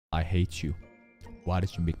I hate you. Why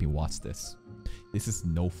did you make me watch this? This is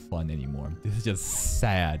no fun anymore. This is just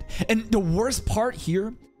sad. And the worst part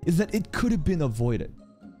here is that it could have been avoided.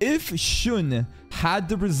 If Shun had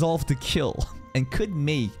the resolve to kill and could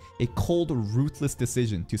make a cold, ruthless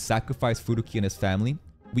decision to sacrifice Furuki and his family,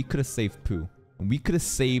 we could have saved Pooh. And we could have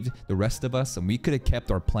saved the rest of us, and we could have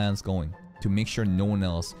kept our plans going to make sure no one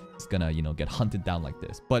else is gonna, you know, get hunted down like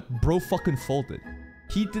this. But bro fucking folded.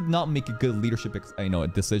 He did not make a good leadership,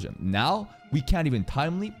 decision. Now, we can't even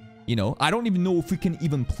time leap. You know, I don't even know if we can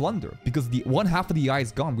even plunder because the one half of the eye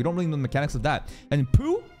is gone. We don't really know the mechanics of that. And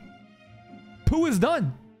Pooh is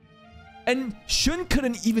done. And Shun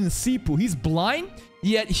couldn't even see Pooh. He's blind,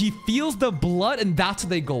 yet he feels the blood, and that's how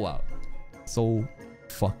they go out. So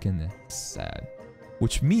fucking sad.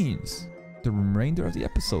 Which means the remainder of the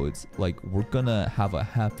episodes, like, we're gonna have a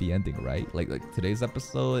happy ending, right? Like today's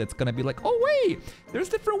episode, it's gonna be like, oh wait, there's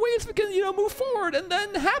different ways we can, you know, move forward, and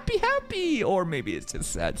then happy. Or maybe it's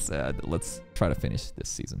just sad. Let's try to finish this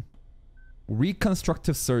season.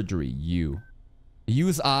 Reconstructive surgery,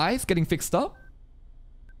 Yu's eyes getting fixed up?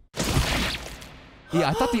 Yeah,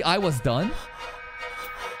 I thought the eye was done.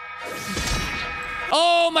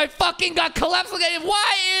 Oh my fucking god, collapse again.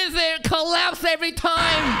 Why is it collapse every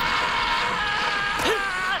time?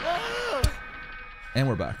 And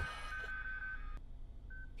we're back.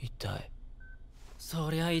 痛い。そ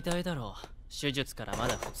りゃ痛いだろう。手術からま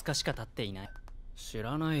だ2日しか経っていない。知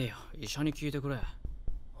らないよ。医者に聞いてくれ。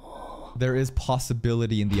There is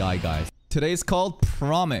possibility in the eye, guys. Today's called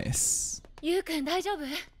Promise. ゆうくん大丈夫？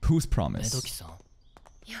 Whose promise? メドキさん。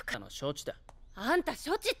ゆうくん。承知だ。あんた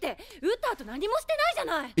処置って打った後何もしてないじゃ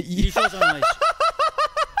ない。医者じゃないし。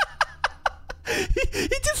he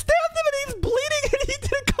just stabbed him and he's bleeding and he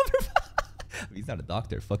didn't cover. He's not a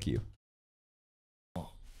doctor. Fuck you.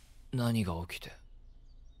 何が起きて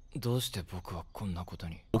どうして僕はこんなこと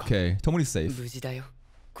に。 Okay, Tomori's safe. 無事だよ。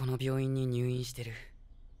この病院に入院してる。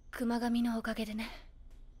熊神のおかげでね。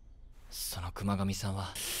その熊神さん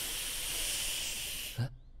は。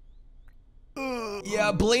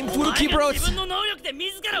Yeah, blame Furuki, bro.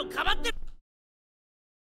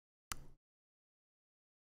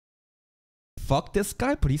 Fuck this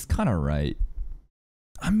guy, but he's kind of right.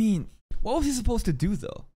 I mean, what was he supposed to do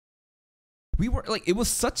though? We were like, it was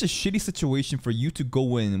such a shitty situation for you to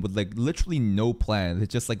go in with like literally no plans.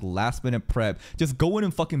 It's just like last minute prep. Just go in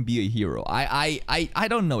and fucking be a hero. I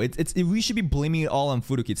don't know. We should be blaming it all on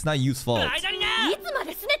Furuki. It's not Yu's fault. いつま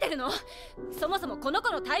で拗ねてるの？そもそもこの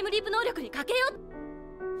子のタイムリープ能力にかけよ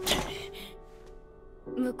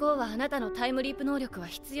う。向こうはあなたのタイムリープ能力は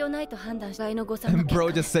必要ないと判断したの誤算の結果。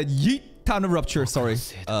Bro just said yeet. Time to rupture. Sorry.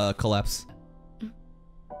 Collapse.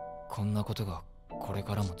 こんなことがこれ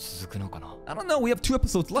からも続くのかな。 I don't know. We have 2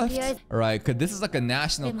 episodes left. Alright, cause this is like a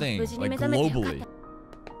national thing, like globally.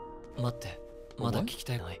 待って、まだ聞き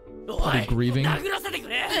たいない。 Probably grieving. That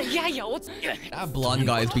blonde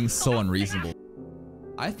guy is being so unreasonable.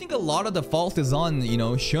 I think a lot of the fault is on, you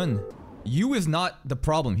know, Shun. Yu is not the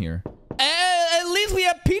problem here. At least we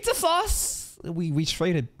have pizza sauce. We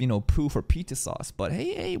traded, you know, Pooh for pizza sauce, but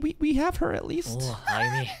hey, we have her at least.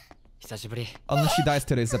 Unless she dies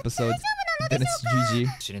today's episode, then it's GG.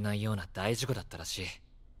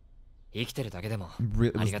 It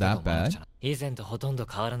was that bad? 以前とほとんど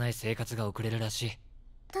変わらない生活が送れるらしい。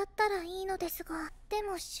だったらいいのですが、で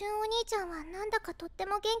もシュンお兄ちゃんはなんだかとって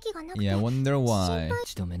も元気がなくて。Yeah, I wonder why.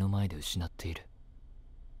 一度目の前で失っている。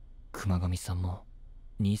熊神さんも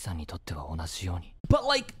兄さんにとっては同じように。But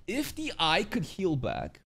like, if the eye could heal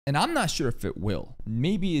back, and I'm not sure if it will.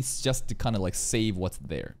 Maybe it's just to kind of like save what's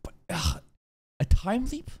there. But a time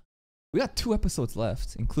leap? We got 2 episodes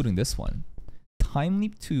left, including this one. Time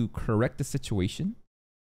leap to correct the situation?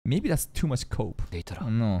 Maybe that's too much cope. I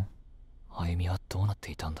don't know. あゆみはどうなって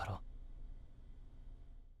いたんだろ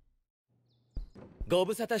う。ご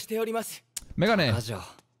無沙汰しております。メガネ。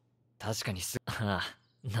確かにああ、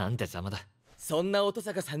なんてざまだ。そんな音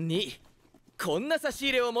坂さんにこんな差し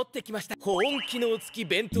入れを持ってきました。保温機能付き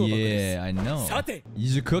弁当箱です。Yeah, I know. さて、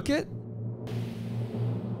 Did you cook it?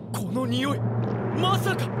 この匂い、ま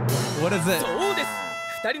さか。What is it? そうです。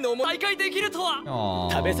2人の思い再会できるとは。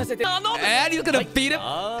食べさせて。And he's gonna feed him.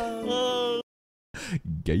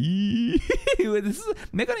 Gay.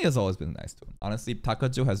 Megane has always been nice to him. Honestly,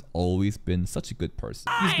 Takajo has always been such a good person.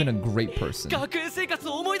 He's been a great person. 学園生活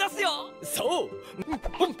を思い出すよ。そう。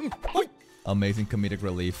Amazing comedic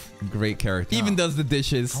relief. Great character. Even does the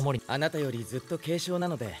dishes. あなたよりずっと軽症な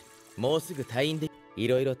ので、もうすぐ退院でい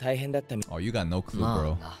ろいろ大変だったみ。Oh, you got no clue,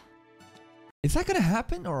 bro. Is that gonna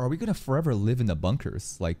happen, or are we gonna forever live in the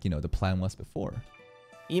bunkers like, you know, the plan was before?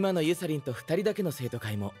 今のユサリンと2人だけの生徒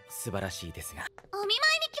会も素晴らしいですが。お見舞いに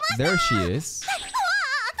来 There she is.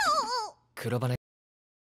 黒羽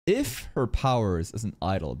If her powers as an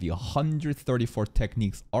idol, the 134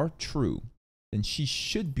 techniques are true, then she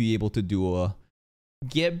should be able to do a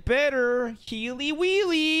get better, healy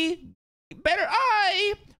wheelie, better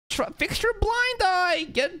eye, fix your blind eye,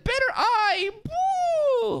 get better eye,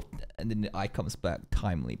 woo! And then the eye comes back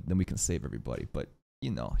timely, then we can save everybody. But you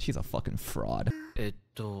know, she's a fucking fraud.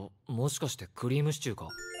 もしかしてクリームシチューか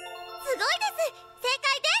すごいです。正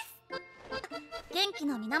解です。元気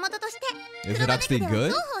の源として Is it actually good?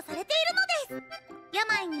 重宝されているのです。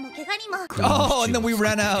病にも怪我にも Oh, and then we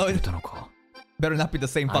ran out. Better not be the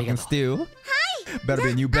same fucking stew. Better be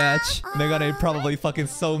a new batch. Megane probably fucking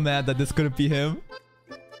so mad that this couldn't be him.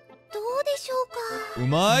 どうでしょうか。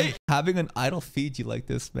 Umai, having an idol feed you like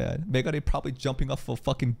this, man. Megane probably jumping off of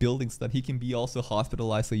fucking buildings so that he can be also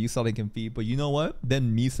hospitalized so you suddenly can feed. But you know what?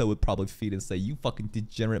 Then Misa would probably feed and say, you fucking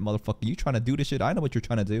degenerate motherfucker. You trying to do this shit? I know what you're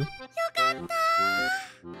trying to do. よかっ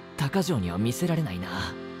た。高城には見せられない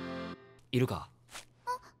な。いるか。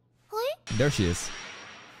はい。 There she is.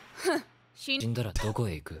 死んだらどこ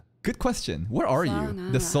へ行く？ Good question. Where are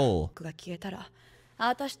you? The soul. が消えたら、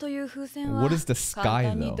私という風船は What is the sky 簡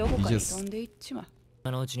単に though? どこ You かに just 飛んでいっちまう。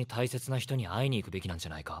あのうちに大切な人に会いに行くべきなんじ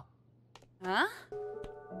ゃないか？あ？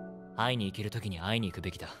会いに行ける時に会いに行く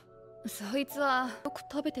べきだ。そいつはよく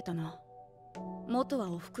食べてたな。元は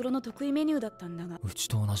お袋の得意メニューだったんだが。うち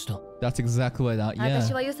と同じだ。That's exactly what I, yeah.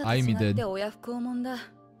 私はユサと Ayumi 違って did. 親不孝者だ。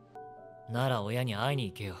なら親に会い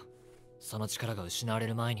に行けよ。その力が失われ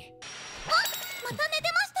る前に。また寝て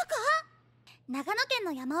ましたか。長野県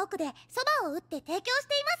の山奥でそばを打って提供し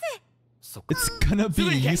ています。 It's gonna be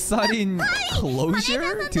Yusarin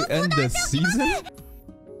closure to end the season?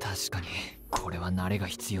 確かにこれは慣れが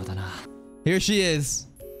必要だな。 Here she is.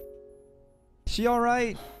 She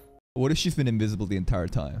alright? What if she's been invisible the entire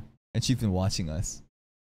time? And she's been watching us?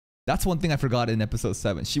 That's one thing I forgot in episode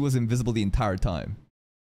 7. She was invisible the entire time.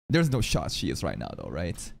 There's no shot she is right now though,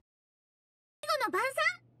 right? 最後の晩餐、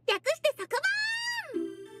略して酒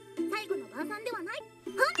晩。最後の晩餐ではない。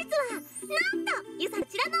本日はなんとユサこ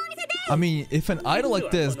ちらのお店で。 I mean, if an idol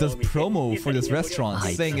like this does promo for this restaurant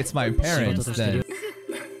saying it's my parents, then...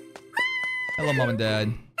 Hello, mom and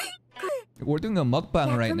dad. We're doing a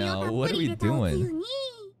mukbang right now. What are we doing?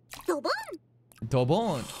 ドボン。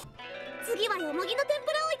 Dobon. 次はよもぎの天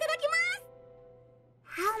ぷらをいただきます。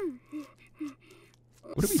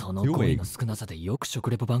What are その we 声 doing? の少なさでよく食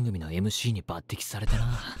レポ番組の MC に抜擢された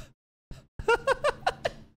な。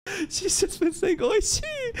She's just been saying oishi,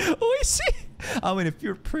 oishi. I mean, if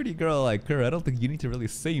you're a pretty girl like her, I don't think you need to really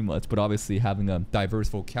say much. But obviously, having a diverse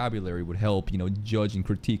vocabulary would help, you know, judge and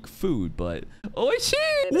critique food. But oishi.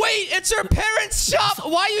 Wait, it's your parents' shop.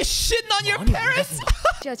 Why are you shitting on your parents?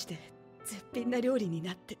 ジャージで絶品な料理に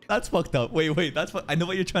なってる。 That's fucked up. Wait, that's what I know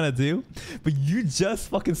what you're trying to do, but you just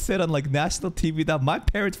fucking said on like national TV that my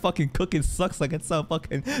parents fucking cooking sucks like it's some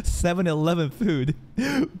fucking 7-Eleven food.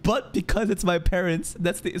 But because it's my parents,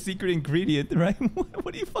 that's the secret ingredient, right?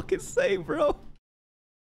 What do you fucking say, bro?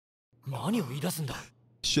 何を言い出すんだ。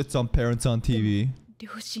 Shits on parents on TV. 両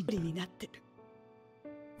親料理になってる。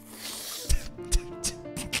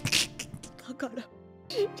だから。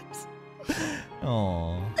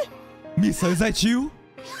 Aww. Misa, is that you?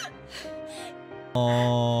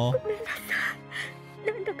 Aww.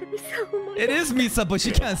 It is Misa, but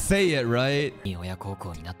she can't say it, right? いい親孝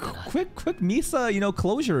行になったな。 Quick Misa, you know,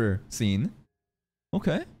 closure scene.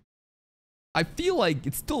 Okay. I feel like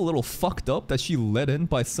it's still a little fucked up that she let in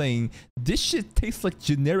by saying, this shit tastes like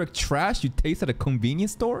generic trash you taste at a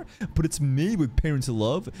convenience store, but it's made with parents'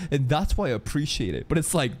 love, and that's why I appreciate it. But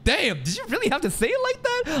it's like, damn, did you really have to say it like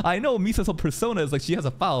that? I know Misa's whole persona is like she has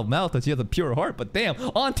a foul mouth and she has a pure heart, but damn,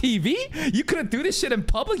 on TV? You couldn't do this shit in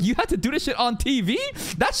public? You had to do this shit on TV?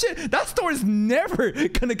 That store is never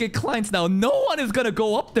gonna get clients now. No one is gonna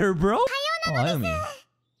go up there, bro. Oh, Ayumi.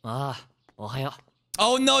 ああ、おはよう。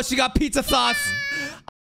 Oh no, she got pizza sauce!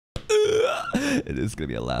 It is gonna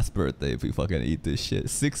be a last birthday if we fucking eat this shit.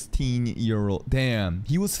 16-year-old. Damn,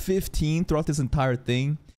 he was 15 throughout this entire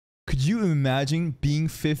thing. Could you imagine being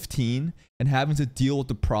 15 and having to deal with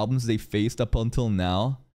the problems they faced up until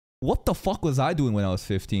now? What the fuck was I doing when I was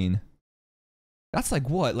 15? That's like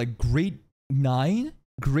what? Like grade 9?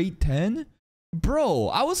 Grade 10? Bro,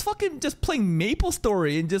 I was fucking just playing Maple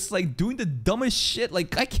Story and just like doing the dumbest shit.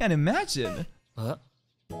 Like, I can't imagine. え？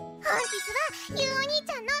本日はゆうお兄ち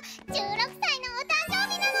ゃんの16歳のお誕生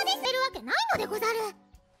日なのです。出るわけないのでござる。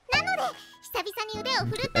なので久々に腕を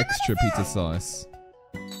振るったのです。 Extra pizza sauce.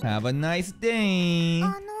 Have a nice day.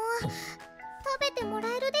 食べてもら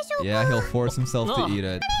えるでしょうか。 Yeah, he'll force himself to eat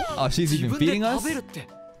it. Oh, she's even feeding us? 食べるって。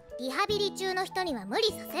リハビリ中の人には無理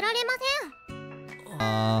させられません。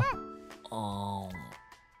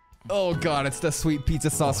Oh god, it's the sweet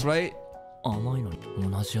pizza sauce, right? 甘いのに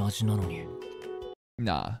同じ味なのに。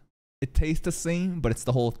 Nah. It tastes the same, but it's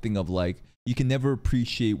the whole thing of like, you can never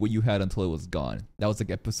appreciate what you had until it was gone. That was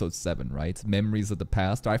like episode 7, right? Memories of the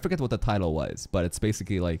past. Or I forget what the title was, but it's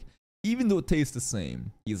basically like, even though it tastes the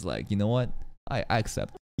same, he's like, you know what? I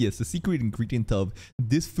accept. Yes, the secret ingredient of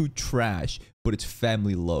this food trash, but it's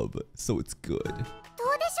family love, so it's good.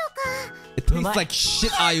 It tastes like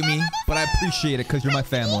shit, Ayumi, but I appreciate it because you're my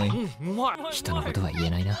family. 人のことは言え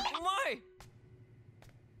ないな。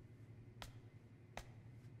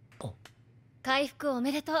回復お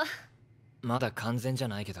めでとう。まだ完全じゃ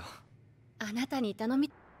ないけど。あなたに頼み。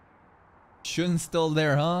Shun's still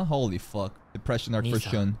there, huh? Holy fuck. Depression arc for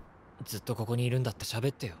Shun. ずっとここにいるんだって喋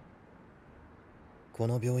ってよ。こ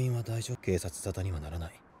の病院は大丈夫。警察沙汰にはならな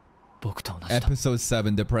い。僕と同じだ。Episode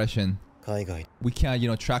 7, depression. 海外。We can't,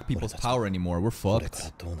 track people's power anymore. We're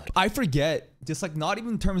fucked. I forget, just like not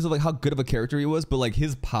even in terms of like how good of a character he was, but like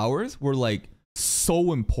his powers were like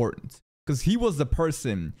so important. Because he was the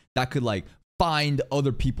person that could like find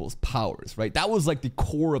other people's powers, right? That was like the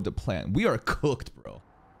core of the plan. We are cooked, bro.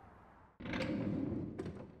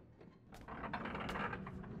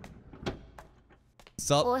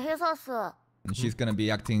 Sup? And she's gonna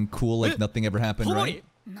be acting cool like nothing ever happened, right?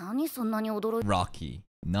 Rocky,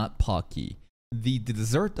 not Pocky. The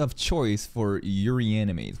dessert of choice for Yuri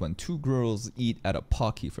animes, when two girls eat at a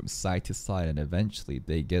Pocky from side to side and eventually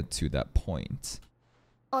they get to that point.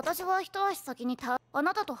 Oni-san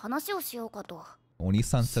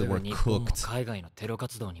said we're cooked.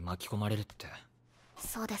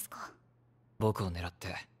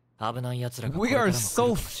 We are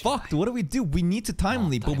so fucked. What do we do? We need to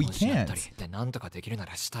timely, but we can't. I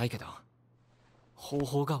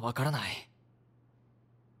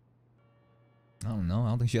don't know. I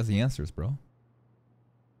don't think she has the answers, bro.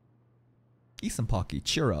 Eat some Pocky.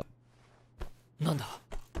 Cheer up.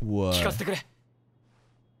 What?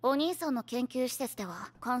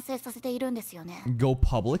 Go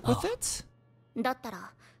public with it?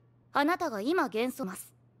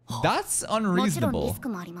 That's unreasonable.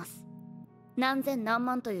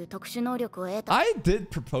 I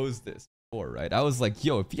did propose this before, right? I was like,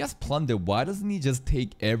 yo, if he has plunder, why doesn't he just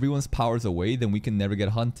take everyone's powers away? Then we can never get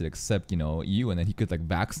hunted except, you, and then he could like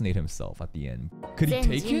vaccinate himself at the end. Could he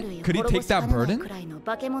take it? Could he take that burden?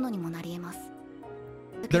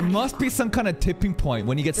 There must be some kind of tipping point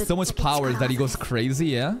when he gets so much powers that he goes crazy,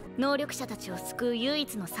 yeah?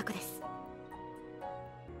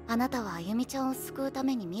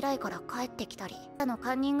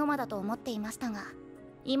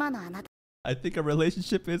 I think a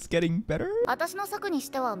relationship is getting better?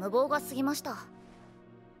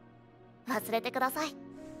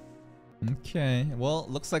 Okay, well,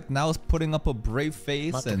 looks like Nao's putting up a brave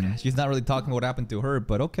face and she's not really talking what happened to her,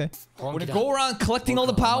 but okay. We're gonna go around collecting all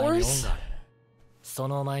the powers?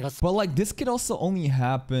 But like, this could also only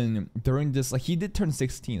happen during this, like he did turn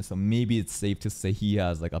 16, so maybe it's safe to say he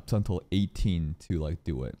has like up to until 18 to like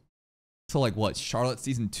do it. So like what, Charlotte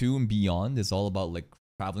season 2 and beyond is all about like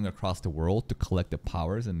traveling across the world to collect the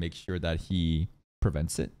powers and make sure that he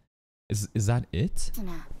prevents it? Is that it?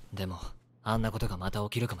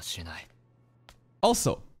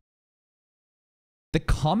 Also, the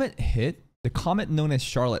comet hit, the comet known as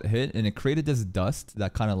Charlotte hit, and it created this dust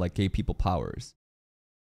that kind of like gave people powers.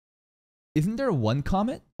 Isn't there one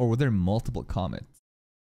comet, or were there multiple comets?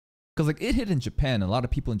 Because like it hit in Japan, a lot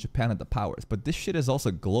of people in Japan had the powers, but this shit is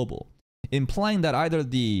also global, implying that either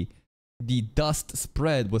the dust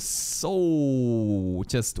spread was so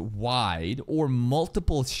just wide, or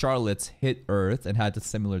multiple Charlottes hit Earth and had the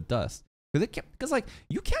similar dust. Because like,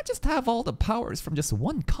 you can't just have all the powers from just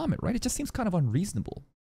one comet, right? It just seems kind of unreasonable,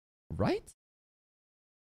 right?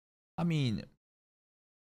 I mean,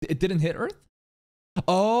 it didn't hit Earth?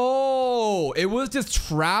 Oh, it was just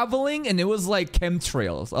traveling and it was like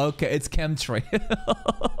chemtrails. Okay, it's chemtrail.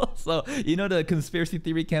 So, the conspiracy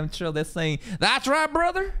theory chemtrail, they're saying, that's right,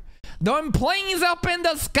 brother. Them planes up in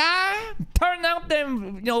the sky turn out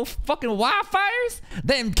them, fucking wildfires.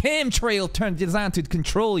 Them chemtrail designed to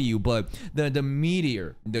control you, but the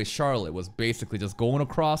meteor, the Charlotte, was basically just going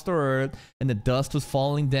across the Earth, and the dust was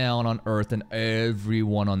falling down on Earth, and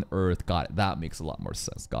everyone on Earth got it. That makes a lot more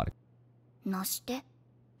sense. Got it.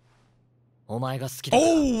 Oh,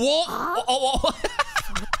 what? Oh.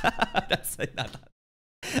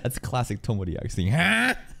 That's classic Tomori accent.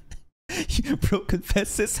 Huh? Bro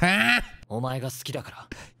confesses, huh?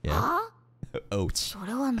 Yeah. Ouch. そ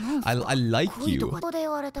れはなんす I か like 恋と you. かで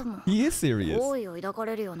言われても He is serious. 好意を抱か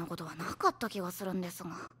れるようなことはなかった気がするんですが。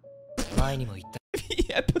前にも言った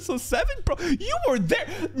Episode 7, bro. You were there.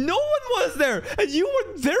 No one was there. And you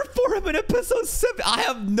were there for him in episode 7. I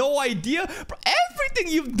have no idea. Bro,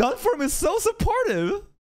 everything you've done for him is so supportive.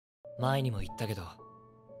 前にも言ったけど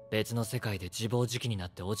別の世界で自暴自棄になっ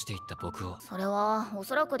て落ちていった僕をそれはお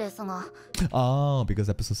そらくですが。Oh, because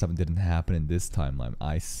episode 7 didn't happen in this timeline.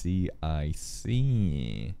 I see, I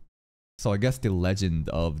see. So I guess the legend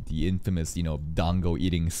of the infamous, you know, Dango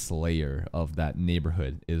eating slayer of that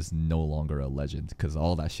neighborhood is no longer a legend because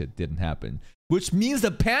all that shit didn't happen. Which means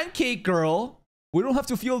the pancake girl, we don't have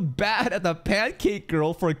to feel bad at the pancake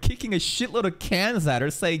girl for kicking a shitload of cans at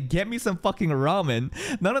her saying, get me some fucking ramen.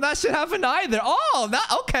 None of that shit happened either. Oh, that,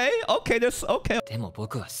 okay, there's, okay. でも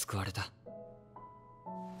僕は救われた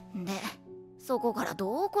で、そこから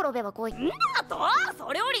どう転べばこい。んだと？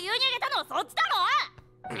それを理由に挙げたのはそっちだろ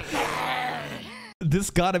This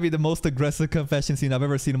gotta be the most aggressive confession scene I've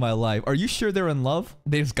ever seen in my life. Are you sure they're in love?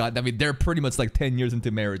 They've got, I mean, they're pretty much like 10 years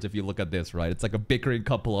into marriage if you look at this, right? It's like a bickering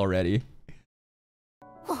couple already.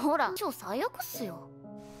 ほら、超最悪っすよ。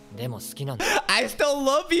でも好きなんだ I still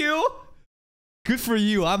love you! Good for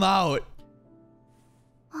you, I'm out.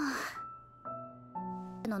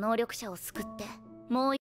 の能力者を救って、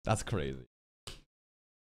もう That's crazy.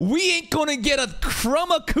 We ain't gonna get a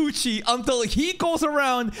crumb of coochie until he goes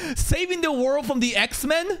around saving the world from the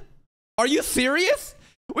X-Men? Are you serious?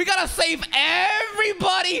 We gotta save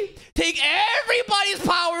everybody, take everybody's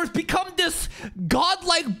powers, become this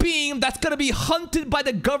godlike being that's gonna be hunted by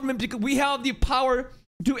the government because we have the power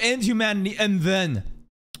to end humanity, and then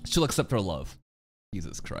she'll accept her love.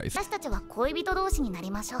 Jesus Christ. 私たちは恋人同士になり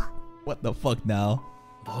ましょう。 What the fuck now?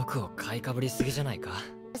 僕を買いかぶりすぎじゃないか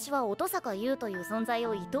私は音坂優という存在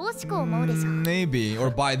を愛おしく思うでしょう。 Maybe, or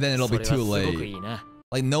by then it'll be それ too はすごく late. いいな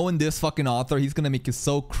Like, knowing this fucking author, he's gonna make it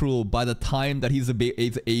so cruel. By the time that he's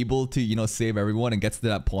able to, you know, save everyone and gets to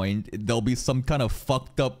that point, there'll be some kind of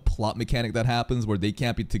fucked up plot mechanic that happens where they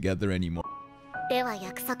can't be together anymore. では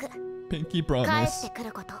約束。 Pinky 帰っ promise. てく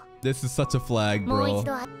ること。 This is such a flag, もう bro. 一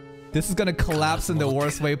度。 This is gonna collapse in the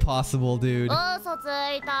worst way possible, dude. 嘘つ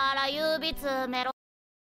いたら指つめろ。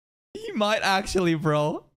 He might actually,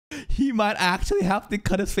 bro. He might actually have to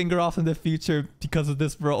cut his finger off in the future because of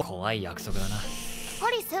this, bro. 怖い約束だな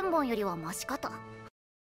針1000本よりはマシかと。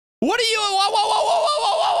 What are you? Whoa, whoa, whoa, whoa,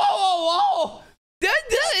 whoa, whoa, whoa, whoa! Isn't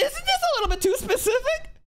this a little bit too specific?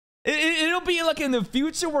 It'll be like in the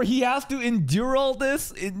future where he has to endure all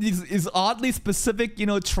this. Is oddly specific, you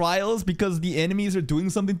know, trials because the enemies are doing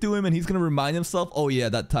something to him, and he's gonna remind himself, "Oh yeah,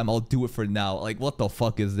 that time I'll do it for now." Like, what the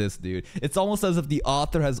fuck is this, dude? It's almost as if the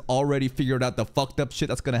author has already figured out the fucked up shit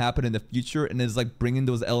that's gonna happen in the future, and is like bringing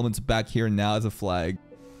those elements back here now as a flag.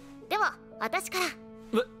 では、私から。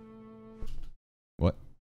 What?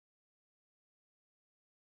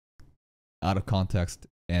 Out of context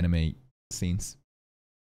anime scenes.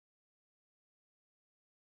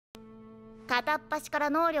 片っ端から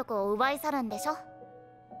能力を奪い去るんでしょ。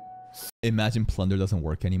 Imagine Plunder doesn't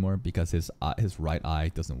work anymore because his right eye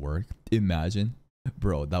doesn't work. Imagine.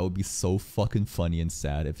 Bro, that would be so fucking funny and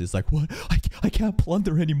sad if it's like, what? I can't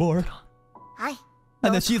plunder anymore. はい。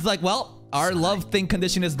 And then she's like, well, our love thing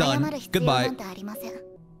condition is 謝 done. る必要な Goodbye. んてありません。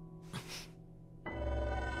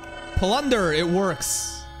 Plunder, it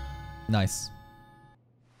works. Nice.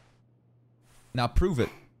 Now prove it.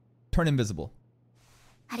 Turn invisible.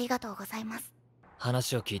 ありがとうございます。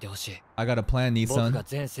話を聞いてほしい I got a plan, 僕が Nissan.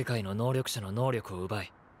 全世界の能力者の能力を奪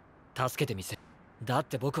い助けてみせるだっ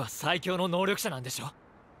て僕は最強の能力者なんでしょ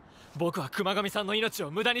僕は熊上さんの命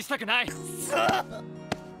を無駄にしたくない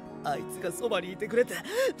あいつがそばにいてくれて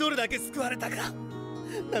どれだけ救われたか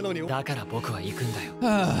なのにだから僕は行くんだよ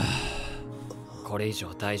これ以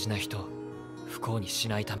上大事な人を不幸にし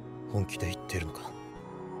ないため本気で言ってるのか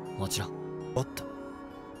もちろんあった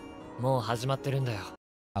もう始まってるんだよ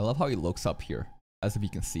I love how he looks up here, as if you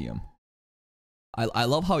can see him. I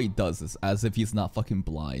love how he does this, as if he's not fucking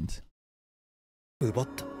blind. 奪っ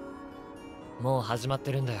た。もう始まって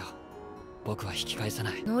るんだよ。僕は引き返さ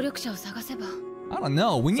ない。能力者を探せば。I don't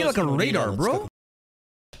know. We need like a radar, bro.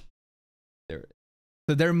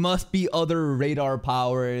 So there must be other radar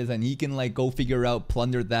powers, and he can like go figure out,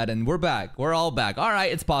 plunder that, and we're back. We're all back. All right,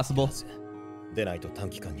 it's possible. 出ないと短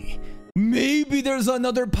期間に。 Maybe there's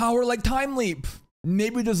another power like time leap.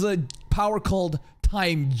 Maybe there's a power called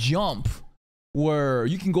time jump, where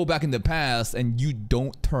you can go back in the past and you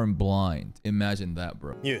don't turn blind. Imagine that,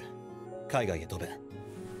 bro. ユウ、海外へ飛べ。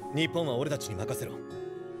日本は俺たちに任せろ。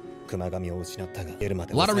熊神を失ったが、得るま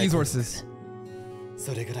で。A lot of resources.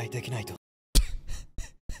 それぐらいできないと。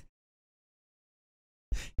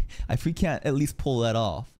if we can't at least pull that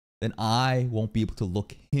off, then I won't be able to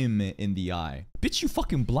look him in the eye. Bitch, you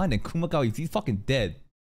fucking blind and Kumagawa, he's fucking dead.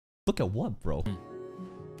 Look at what, bro?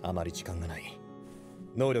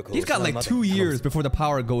 He's got like 2 years before the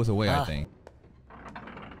power goes away, I think.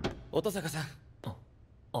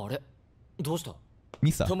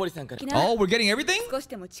 Misa. Oh, we're getting everything?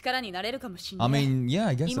 I mean, yeah,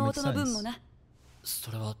 I guess it makes sense.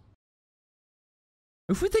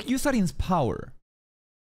 If we take Yusarin's power,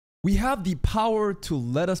 we have the power to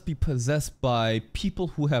let us be possessed by people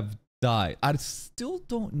who have died. I still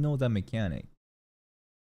don't know that mechanic.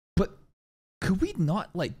 But could we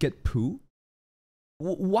not like get Pooh?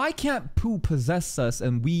 Why can't Pooh possess us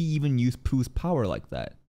and we even use Pooh's power like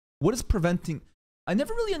that? What is preventing... I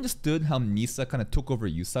never really understood how Misa kind of took over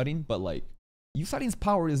Yusarin, but like Yusarin's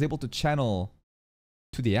power is able to channel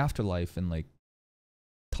to the afterlife and like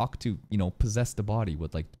talk to, you know, possess the body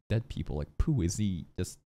with like dead people. Like Pooh, is he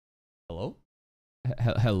just... Hello?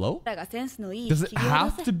 Hello? Does it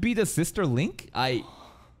have to be the sister Link? Got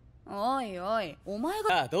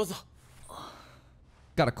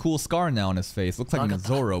a cool scar now on his face. Looks like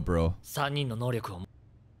Zoro, bro.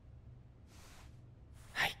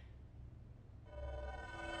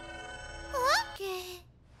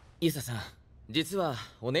 イサさん、実は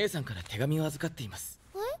お姉さんから手紙を預かっています。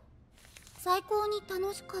最高に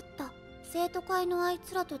楽しかった。生徒会のあい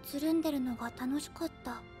つらとつるんでるのが楽しかっ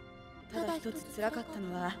た。ただ一つ辛かった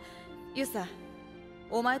のは、ユサ、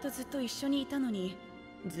お前とずっと一緒にいたのに、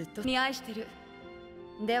ずっとに愛してる。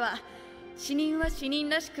では、死人は死人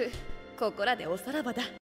らしく、ここらでおさらばだ。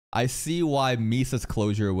I see why Misa's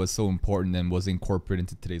closure was so important and was incorporated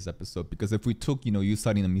into today's episode. Because if we took, you know,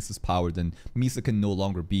 Yusarin and Misa's power, then Misa can no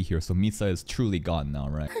longer be here. So Misa is truly gone now,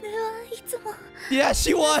 right? Yeah,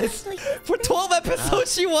 she was! For 12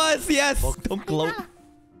 episodes, she was! Yes! Don't gloat.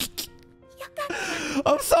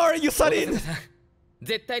 I'm sorry, Yusarin!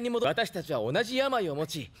 絶対に戻る。私たちは同じ病を持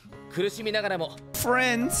ち、苦しみながらも。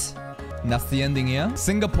Friends! And that's the ending, yeah?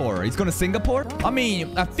 Singapore. He's going to Singapore? I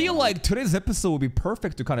mean, I feel like today's episode would be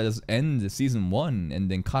perfect to kind of just end season 1 and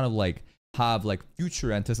then kind of like have like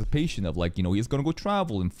future anticipation of like, you know, he's going to go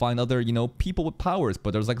travel and find other, you know, people with powers.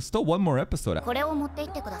 But there's like still one more episode. Oh,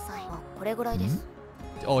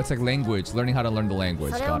 it's like language. Learning how to learn the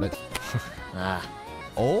language. Got it.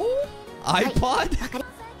 Oh? iPod?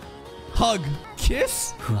 Hug.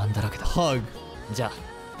 Kiss? Hug.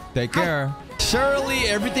 Take care. Surely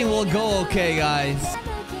everything will go okay, guys.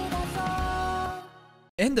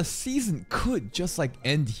 And the season could just like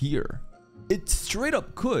end here. It straight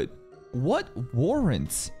up could. What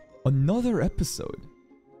warrants another episode?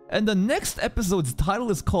 And the next episode's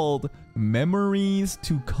title is called Memories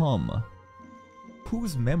to Come.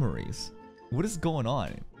 Whose memories? What is going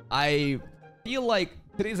on? I feel like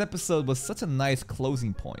today's episode was such a nice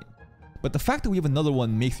closing point. But the fact that we have another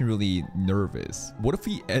one makes me really nervous. What if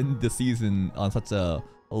we end the season on such a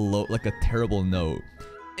low, like a terrible note?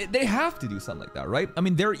 They have to do something like that, right? I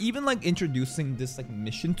mean, they're even like introducing this like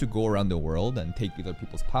mission to go around the world and take other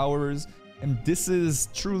people's powers. And this is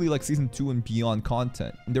truly like season 2 and beyond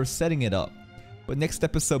content. And they're setting it up. But next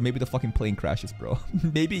episode, maybe the fucking plane crashes, bro.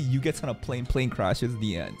 Maybe you get on a plane crashes,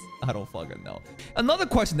 the end. I don't fucking know. Another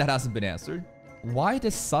question that hasn't been answered. Why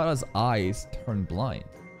does Sara's eyes turn blind?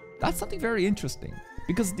 That's something very interesting.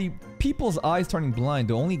 Because the people's eyes turning blind,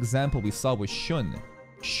 the only example we saw was Shun.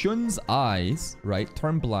 Shun's eyes, right,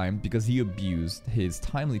 turned blind because he abused his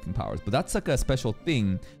time leaping powers. But that's like a special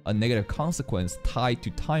thing, a negative consequence tied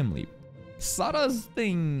to time leap. Sara's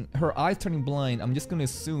thing, her eyes turning blind, I'm just gonna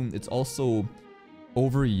assume it's also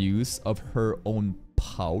overuse of her own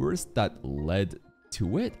powers that led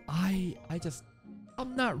to it.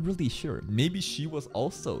 I'm not really sure. Maybe she was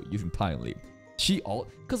also using time leap. She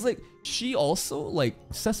also like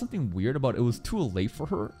said something weird about it was too late for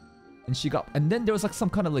her, and then there was like some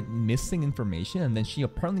kind of like missing information, and then she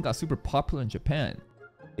apparently got super popular in Japan.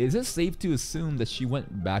 Is it safe to assume that she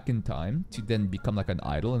went back in time to then become like an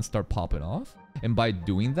idol and start popping off? And by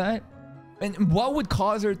doing that, and what would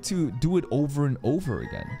cause her to do it over and over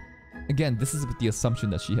again? Again, this is with the assumption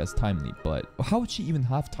that she has time leap, but how would she even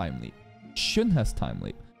have time leap? Shun has time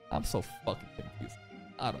leap. I'm so fucking confused.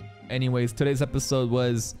 I don't know. Anyways, today's episode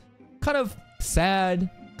was kind of sad,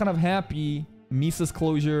 kind of happy. Misa's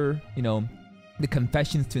closure, you know, the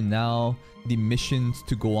confessions to now, the missions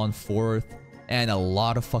to go on forth, and a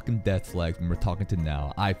lot of fucking death flags when we're talking to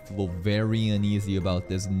now. I feel very uneasy about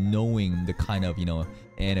this, knowing the kind of, you know,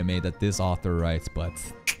 anime that this author writes, but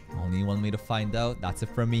only one way to find out. That's it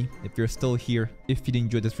from me. If you're still here, if you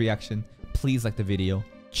enjoyed this reaction, please like the video.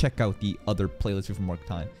 Check out the other playlists for more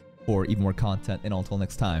time, for even more content, and until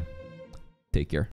next time, take care.